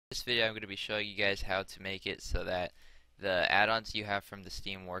this video I'm going to be showing you guys how to make it so that the add-ons you have from the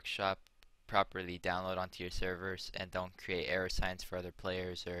Steam Workshop properly download onto your servers and don't create error signs for other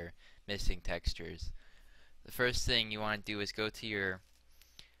players or missing textures. The first thing you want to do is go to your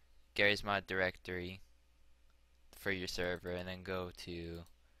Garry's Mod directory for your server and then go to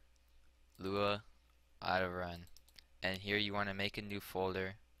Lua Autorun, and here you want to make a new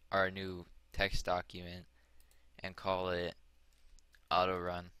folder or a new text document and call it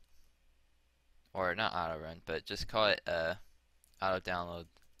Autorun, or not Autorun, but just call it auto download,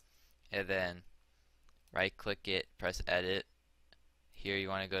 and then right click it, press edit. Here you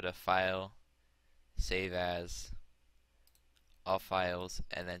want to go to file, save as, all files,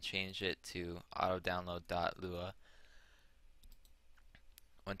 and then change it to autodownload.lua.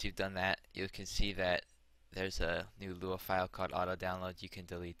 Once you've done that, you can see that there's a new Lua file called auto download. You can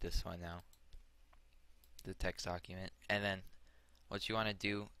delete this one now, the text document. And then what you want to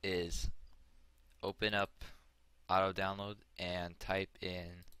do is open up auto download and type in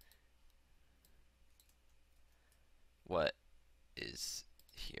what is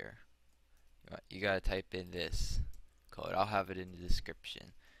here. You gotta type in this code. I'll have it in the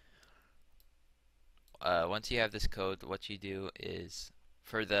description. Once you have this code, what you do is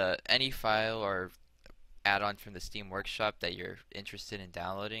for any file or add-on from the Steam Workshop that you're interested in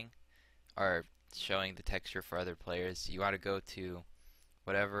downloading or showing the texture for other players, you want to go to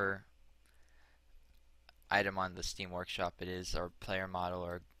whatever item on the Steam Workshop it is, or player model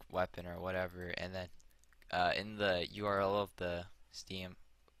or weapon or whatever, and then in the URL of the Steam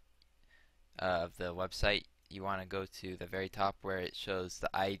of the website, you want to go to the very top where it shows the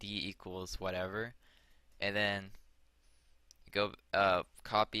ID equals whatever, and then go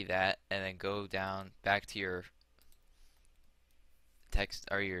copy that and then go down back to your text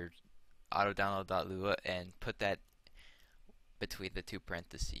or your autodownload.lua and put that between the two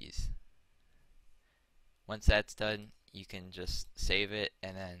parentheses. Once that's done, you can just save it,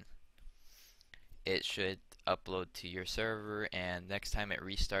 and then it should upload to your server, and next time it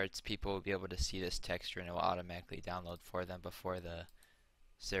restarts, people will be able to see this texture and it will automatically download for them before the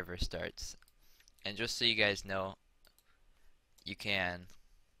server starts. And just so you guys know, you can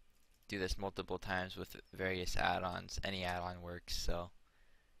do this multiple times with various add-ons. Any add-on works, so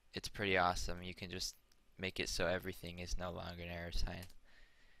it's pretty awesome. You can just make it so everything is no longer an error sign.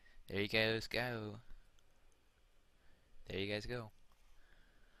 There you guys go.